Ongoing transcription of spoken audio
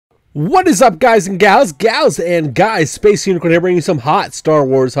What is up, guys and gals, Space Unicorn here, bringing you some hot Star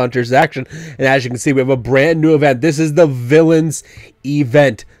Wars Hunters action. And as you can see, we have a brand new event. This is the Villains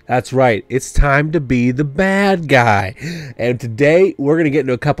event. That's right, it's time to be the bad guy. And today, we're going to get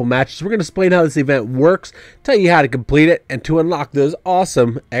into a couple matches. We're going to explain how this event works, tell you how to complete it, and to unlock those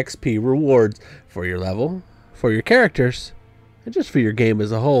awesome XP rewards for your level, for your characters, and just for your game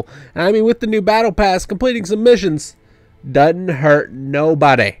as a whole. And I mean, with the new Battle Pass, completing some missions doesn't hurt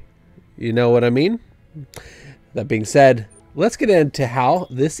nobody. You know what I mean? That being said, let's get into how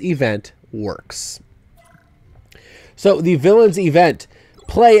this event works. So, the Villains event.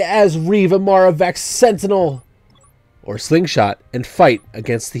 Play as Reva Mara Vex Sentinel or Slingshot and fight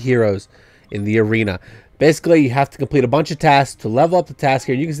against the heroes in the arena. Basically, you have to complete a bunch of tasks to level up the task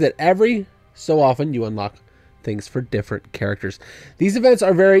here. You can see that every so often you unlock things for different characters. These events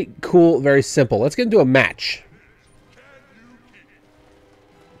are very cool, very simple. Let's get into a match.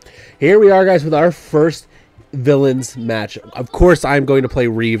 Here we are, guys, with our first Villains match. Of course, I'm going to play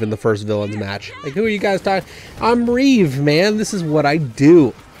Reeve in the first Villains match. Like, who are you guys talking? I'm Reeve, man. This is what I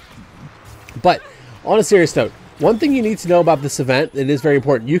do. But on a serious note, one thing you need to know about this event, it is very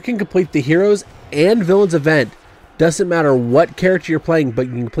important. You can complete the Heroes and Villains event. Doesn't matter what character you're playing, but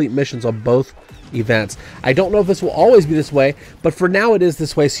you can complete missions on both events. I don't know if this will always be this way, but for now it is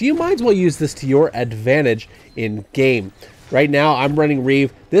this way. So you might as well use this to your advantage in game. Right now, I'm running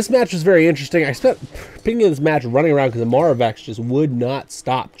Reeve. This match was very interesting. I spent beginning of this match running around because the Maravax just would not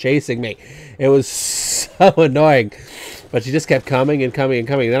stop chasing me. It was so annoying. But she just kept coming and coming and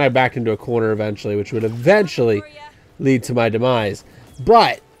coming. Then I backed into a corner eventually, which would eventually lead to my demise.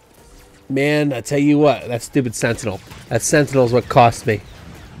 But, man, I tell you what, that stupid Sentinel. That Sentinel is what cost me.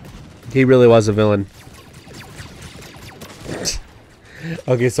 He really was a villain.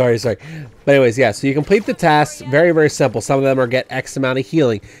 Okay, sorry. But anyways, yeah, so you complete the tasks. Very, very simple. Some of them are get X amount of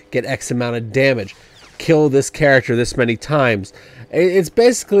healing, get X amount of damage, kill this character this many times. It's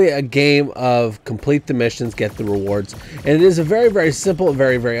basically a game of complete the missions, get the rewards. And it is a very, very simple,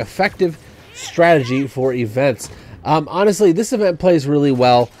 very, very effective strategy for events. Honestly, this event plays really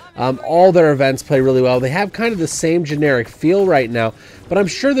well. All their events play really well. They have kind of the same generic feel right now, but I'm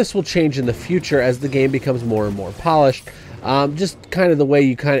sure this will change in the future as the game becomes more and more polished. Just kind of the way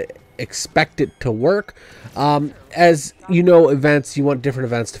you kind of expect it to work. As you know, events, you want different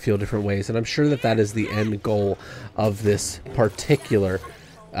events to feel different ways, and I'm sure that that is the end goal of this particular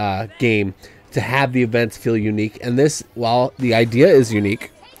game, to have the events feel unique. And this, while the idea is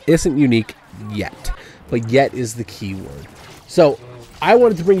unique, isn't unique yet, but yet is the key word. So I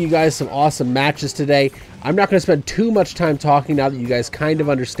wanted to bring you guys some awesome matches today. I'm not going to spend too much time talking now that you guys kind of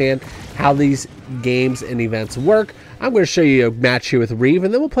understand how these games and events work. I'm going to show you a match here with Reeve,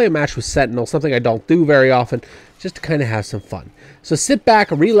 and then we'll play a match with Sentinel, something I don't do very often, just to kind of have some fun. So sit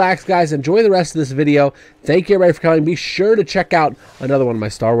back, relax, guys, enjoy the rest of this video. Thank you, everybody, for coming. Be sure to check out another one of my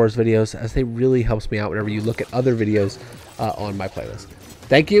Star Wars videos, as they really helps me out whenever you look at other videos on my playlist.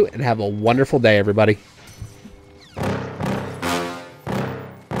 Thank you, and have a wonderful day, everybody.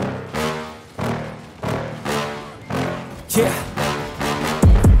 Yeah.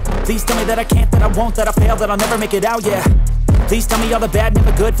 Please tell me that I can't, that I won't, that I fail, that I'll never make it out, yeah. Please tell me all the bad,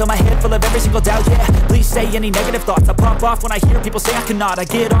 never good, fill my head full of every single doubt, yeah. Please say any negative thoughts, I pop off when I hear people say I cannot. I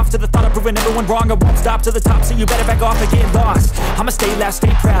get off to the thought of proving everyone wrong, I won't stop to the top, so you better back off and get lost. I'ma stay loud,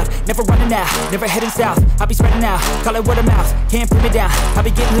 stay proud, never running out, never heading south. I'll be spreading out, call it word of mouth, can't put me down, I'll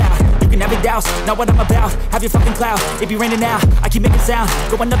be getting loud. You can have it douse, not what I'm about, have your fucking cloud, it be raining now, I keep making sound,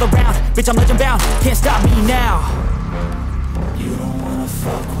 go another round, bitch I'm legend bound, can't stop me now. You don't wanna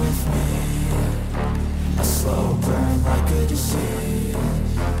fuck with me, a slow burn like a disease.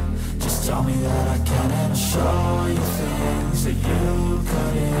 Just tell me that I can and I'll show you things that you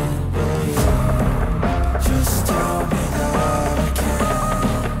couldn't believe. Just tell me that I can.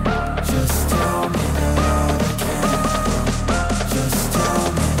 Just tell me that I can. Just tell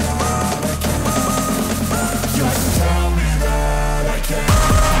me that I can. Just tell me that I can.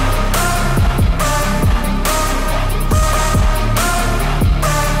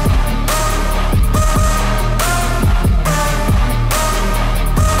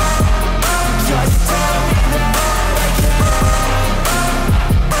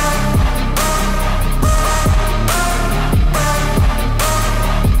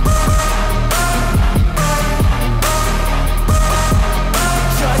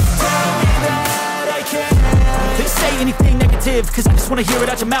 Cause I just wanna hear it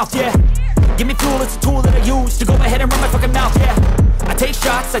out your mouth, yeah. Give me fuel, it's a tool that I use to go ahead and run my fucking mouth, yeah. I take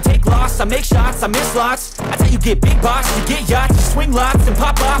shots, I take loss, I make shots, I miss lots. That's how you get big box, you get yachts, you swing lots and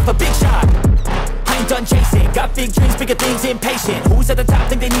pop off a big shot. I ain't done chasing. Got big dreams, bigger things, impatient. Who's at the top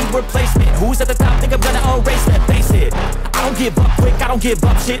think they need replacement? Who's at the top think I'm gonna erase them? Face it, I don't give up quick, I don't give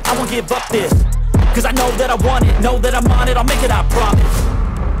up shit, I won't give up this. Cause I know that I want it, know that I'm on it, I'll make it, I promise.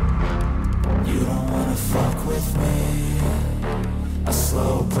 You don't wanna fuck with me. A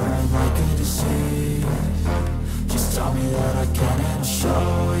slow burn like a disease. Just tell me that I can and I'll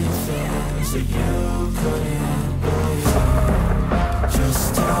show you things that you couldn't believe.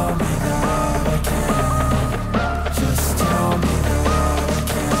 Just tell me that I can. Just tell me that I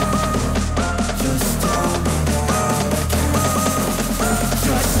can. Just tell me that I can.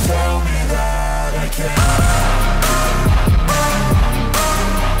 Just tell me that I can.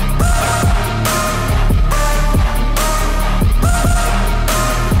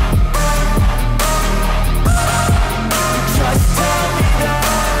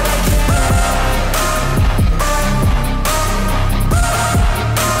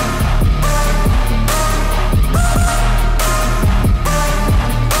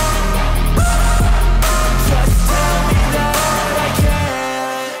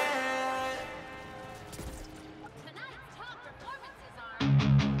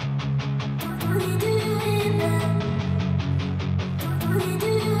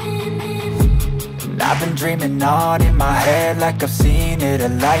 I've been dreaming on in my head like I've seen it. A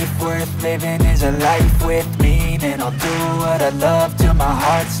life worth living is a life with meaning. I'll do what I love till my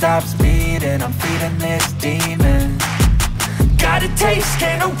heart stops beating. I'm feeding this demon. Got a taste,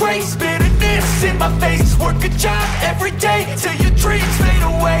 can't erase bitterness in my face. Work a job every day till your dreams fade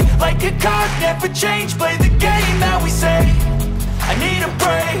away. Like a card, never change, play the game that we say. I need a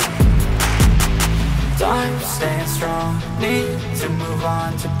break. I'm staying strong, need to move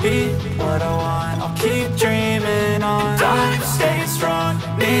on to be what I want. I'll keep dreaming on. I'm staying strong,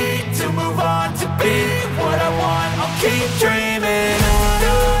 need to move on to be what I want. I'll keep dreaming on.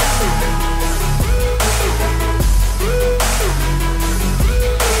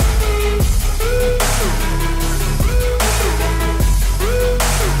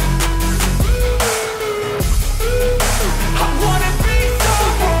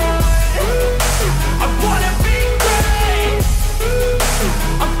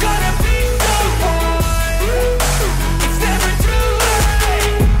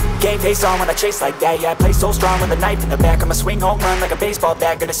 Face on when I chase like that. Yeah, I play so strong with a knife in the back. I'ma swing home run like a baseball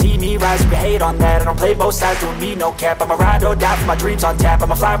bat. Gonna see me rise, you can hate on that. I don't play both sides, doing me no cap. I'ma ride or die for my dreams on tap.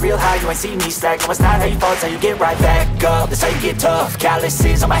 I'ma fly real high, you ain't see me slack. No, it's not how you fall, it's how you get right back up. That's how you get tough.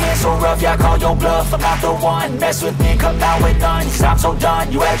 Calluses on my hands so rough, yeah, I call your bluff. I'm not the one, mess with me, come out with none. Cause I'm so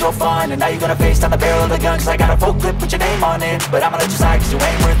done, you had your fun. And now you're gonna face down the barrel of the gun. Cause I got a full clip with your name on it. But I'ma let you slide cause you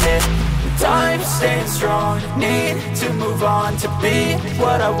ain't worth it. I'm staying strong, need to move on to be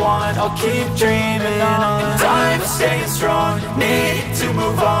what I want. I'll keep dreaming on. I'm staying strong, need to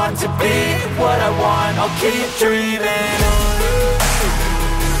move on to be what I want. I'll keep dreaming on.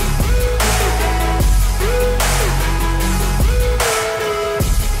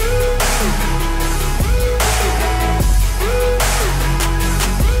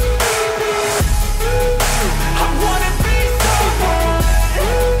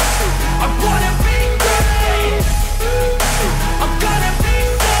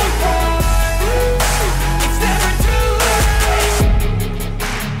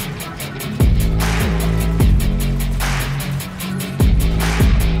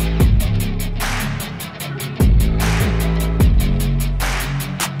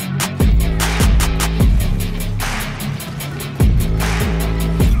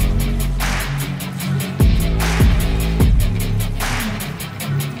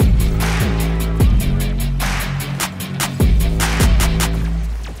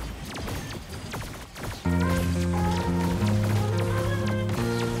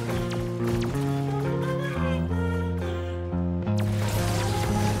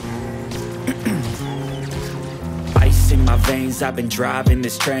 I've been driving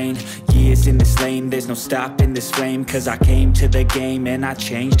this train, years in this lane, there's no stopping this flame. Cause I came to the game and I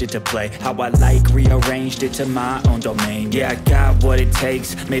changed it to play how I like, rearranged it to my own domain. Yeah, I got what it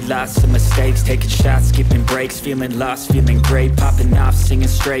takes, made lots of mistakes, taking shots, skipping breaks, feeling lost, feeling great, popping off, singing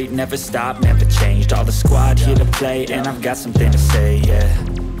straight, never stopped, never changed. All the squad here to play and I've got something to say, yeah.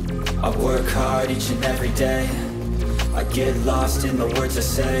 I work hard each and every day, I get lost in the words I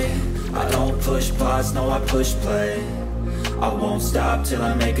say. I don't push pause, no I push play. I won't stop till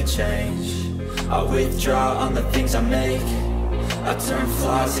I make a change. I withdraw on the things I make. I turn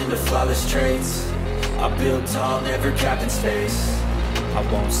flaws into flawless traits. I build tall, never capped in space. I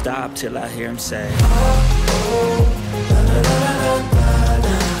won't stop till I hear him say, oh, oh, la, la, la, la,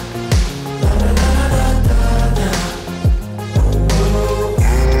 la. Oh, oh,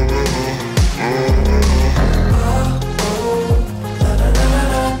 oh.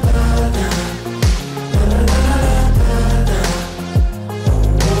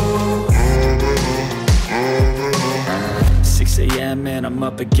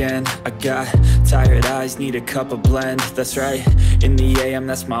 again. I got tired eyes, need a cup of blend. That's right, in the AM,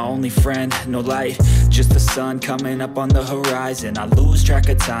 that's my only friend. No light, just the sun coming up on the horizon. I lose track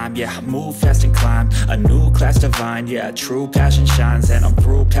of time, yeah, I move fast and climb a new class divine, yeah, true passion shines. And I'm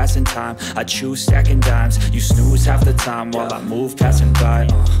through passing time, I choose stacking dimes. You snooze half the time while I move passing by.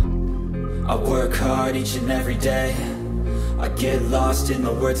 I work hard each and every day, I get lost in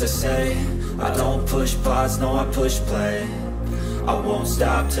the words I say. I don't push pause, no I push play. I won't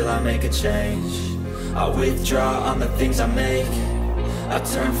stop till I make a change. I withdraw on the things I make. I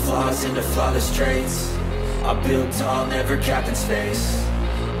turn flaws into flawless traits. I build tall, never capped in space.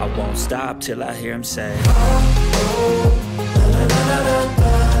 I won't stop till I hear him say, oh, oh.